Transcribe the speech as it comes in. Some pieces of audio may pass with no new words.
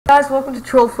Guys, welcome to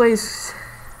Trollface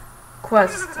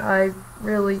Quest. I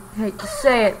really hate to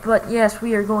say it, but yes,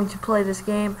 we are going to play this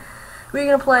game. We're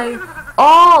going to play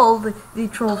all the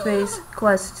Trollface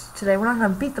quests today. We're not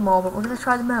going to beat them all, but we're going to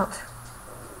try them out.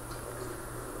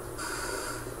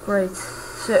 Great.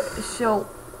 So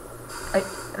I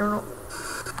don't know.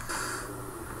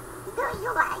 Do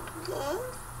you like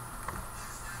games?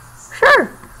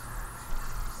 Sure.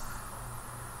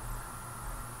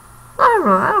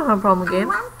 I don't have a problem with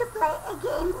games. I want to play a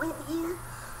game with you.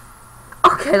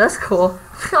 Okay, that's cool.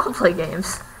 I'll play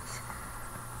games.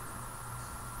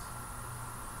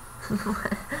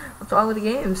 What's wrong with the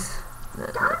games?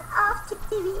 Turn off the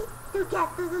TV to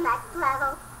get to the next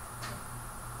level.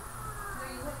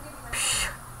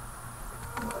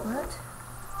 What?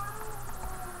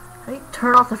 How do you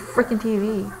turn off the freaking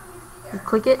TV? You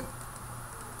click it?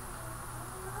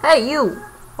 Hey, you!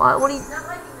 What are you...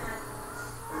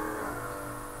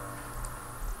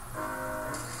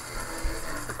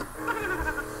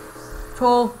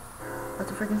 Troll.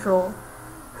 That's a freaking troll.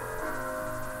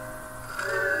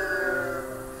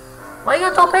 Why you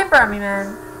gonna throw paper at me,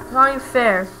 man? It's not even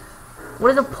fair. What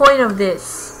is the point of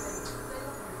this?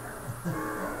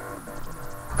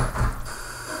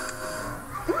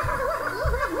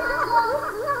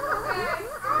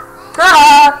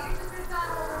 Ah!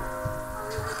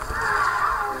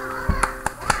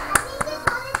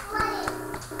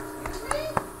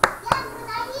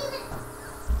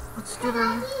 Let's do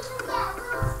that.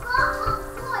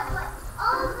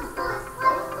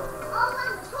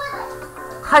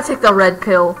 I take the red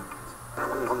pill.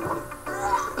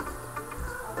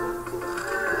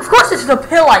 Of course it's the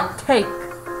pill I take.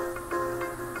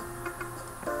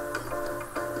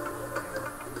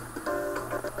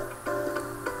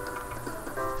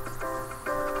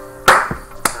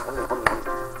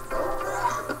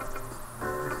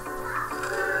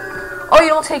 Oh, you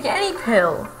don't take any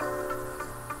pill.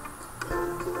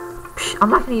 Psh, I'm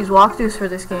not gonna use walkthroughs for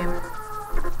this game.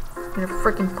 I'm gonna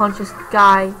freaking punch this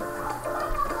guy.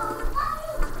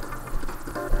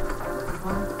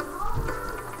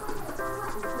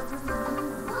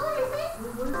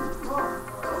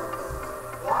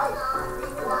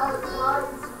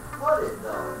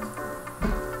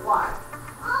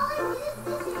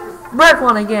 Red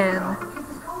one again.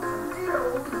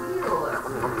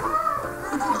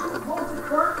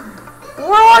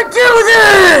 What do I do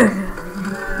then?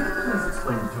 Please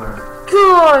explain it to her.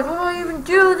 God, what do I even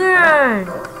do then?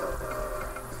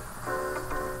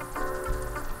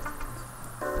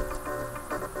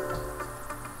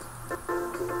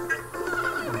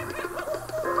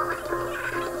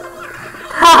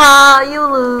 Haha, you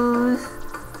lose.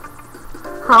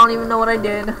 I don't even know what I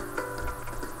did.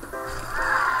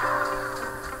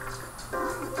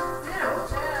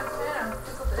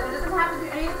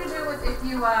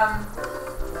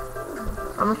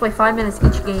 I'm gonna play 5 minutes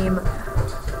each game.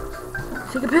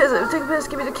 Take a piss,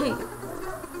 give me the key.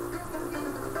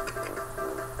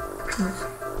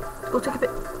 Go take a piss.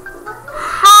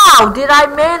 How did I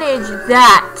manage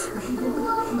that? She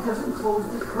doesn't close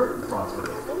the curtain properly.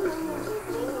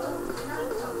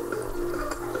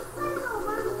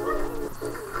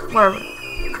 Whatever.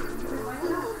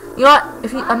 You know what?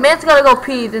 If a man's gotta go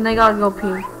pee, then they gotta go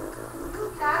pee.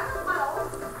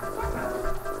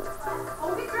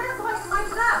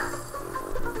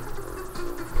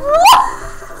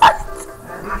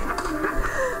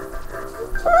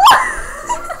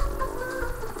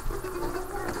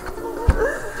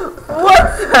 What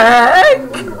the heck?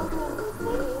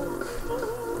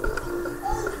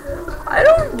 I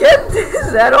don't get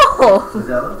this at all.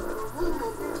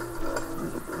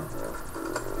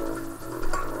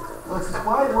 Alexis,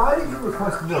 why did you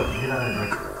request milk to get out of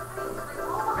drink?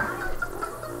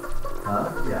 Huh?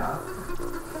 Yeah.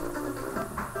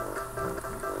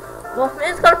 Well, if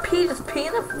man's gotta pee, just pee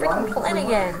in the freaking plane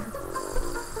again.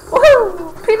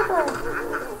 Woohoo! Pee the plane.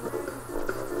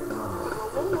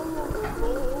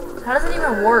 How does it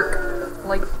even work?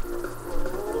 Like,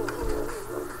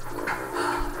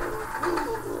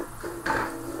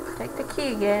 take the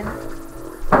key again.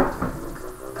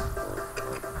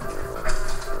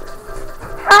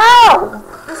 How?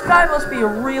 This guy must be a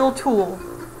real tool.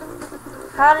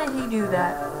 How did he do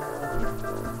that?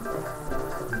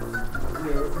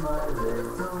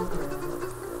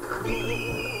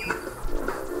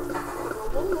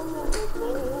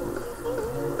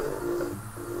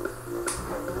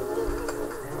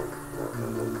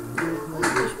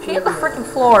 Pee on the freaking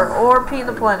floor, or pee in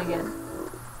the plane again.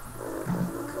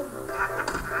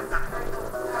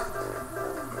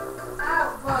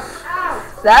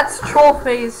 That's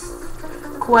Trollface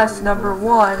quest number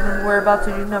 1, and we're about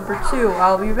to do number 2.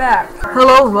 I'll be back.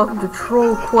 Hello, and welcome to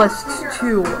Troll Quest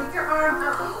 2.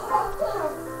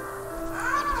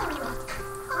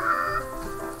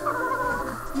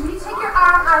 You need to take your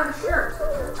arm out of the shirt.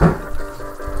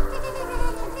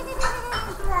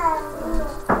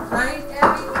 Right,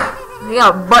 Abby? You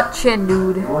got a butt chin,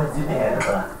 dude.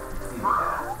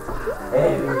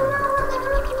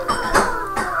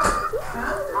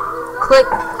 Click,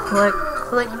 click,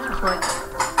 click, click.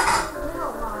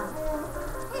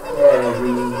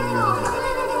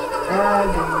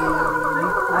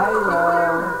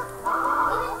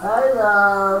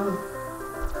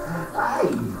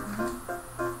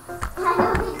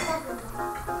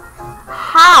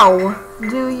 How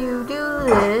do you do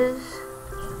this?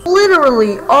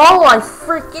 Literally, all I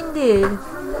freaking did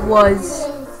was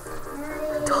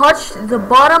touch the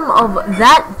bottom of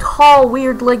that tall,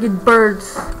 weird-legged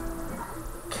bird's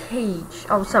cage.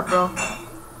 Oh, what's up, bro?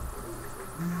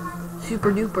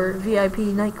 Super duper VIP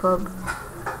nightclub.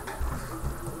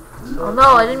 Oh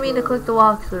no, I didn't mean to click the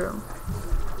walkthrough.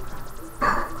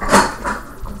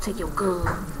 I'll take your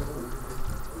gun.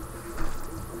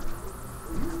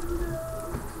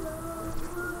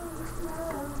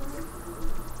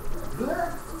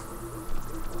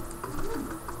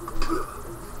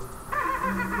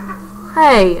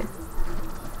 Hey!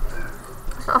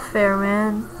 That's not fair,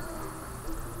 man.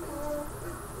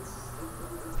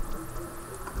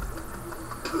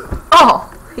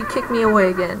 Oh! He kicked me away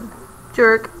again.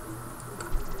 Jerk.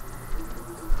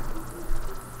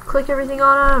 Click everything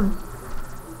on him.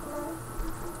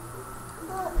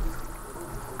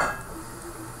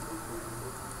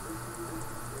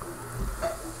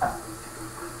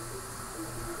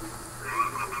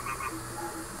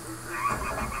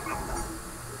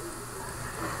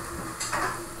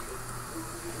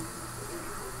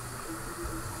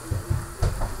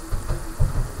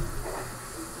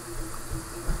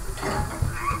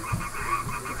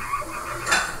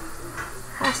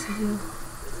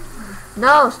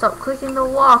 No, stop clicking the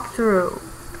walkthrough.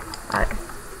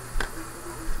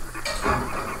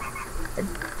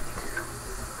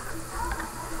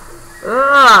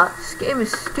 This game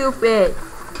is stupid.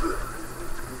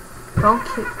 Don't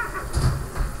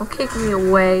kick me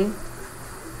away.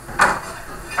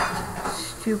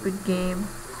 Stupid game.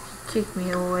 Kick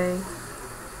me away.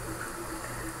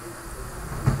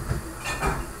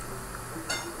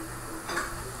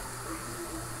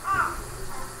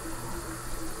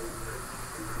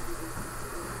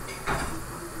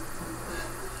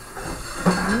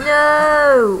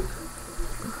 No!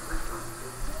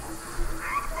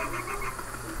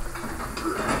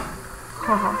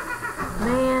 Oh,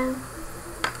 man.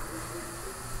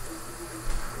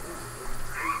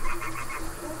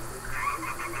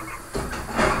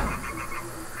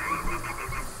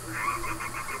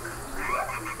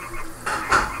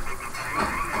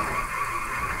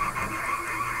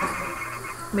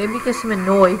 Maybe because I'm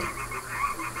annoyed.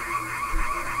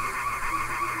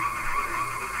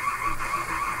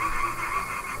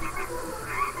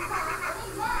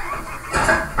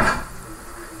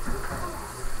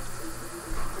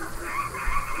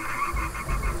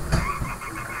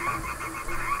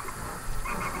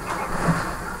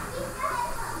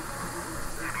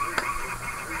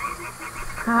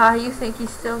 You think he's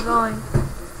still going?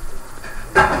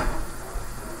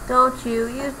 Don't you?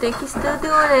 You think he's still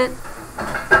doing it?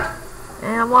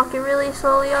 And I'm walking really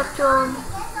slowly up to him.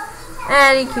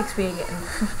 And he kicks me again.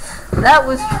 That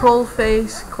was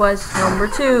Trollface quest number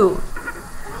 2.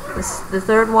 The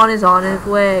third one is on its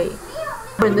way.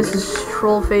 And this is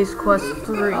Trollface quest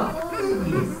 3.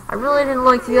 I really didn't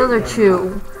like the other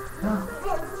 2.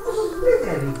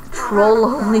 Troll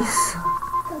only.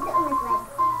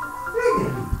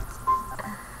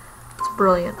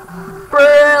 Brilliant.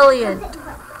 Brilliant!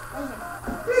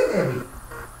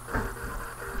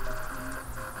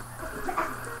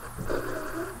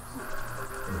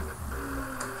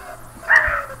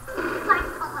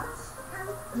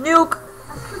 Nuke!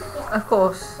 Of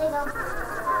course.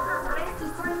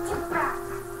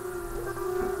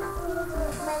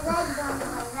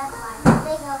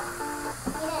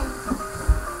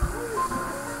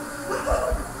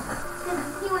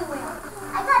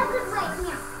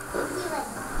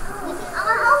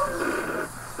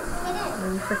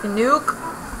 Freaking nuke.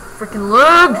 Freaking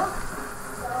lag.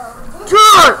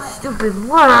 Stupid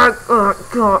lag. Oh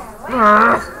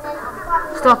god.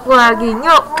 Stop lagging.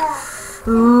 Yo.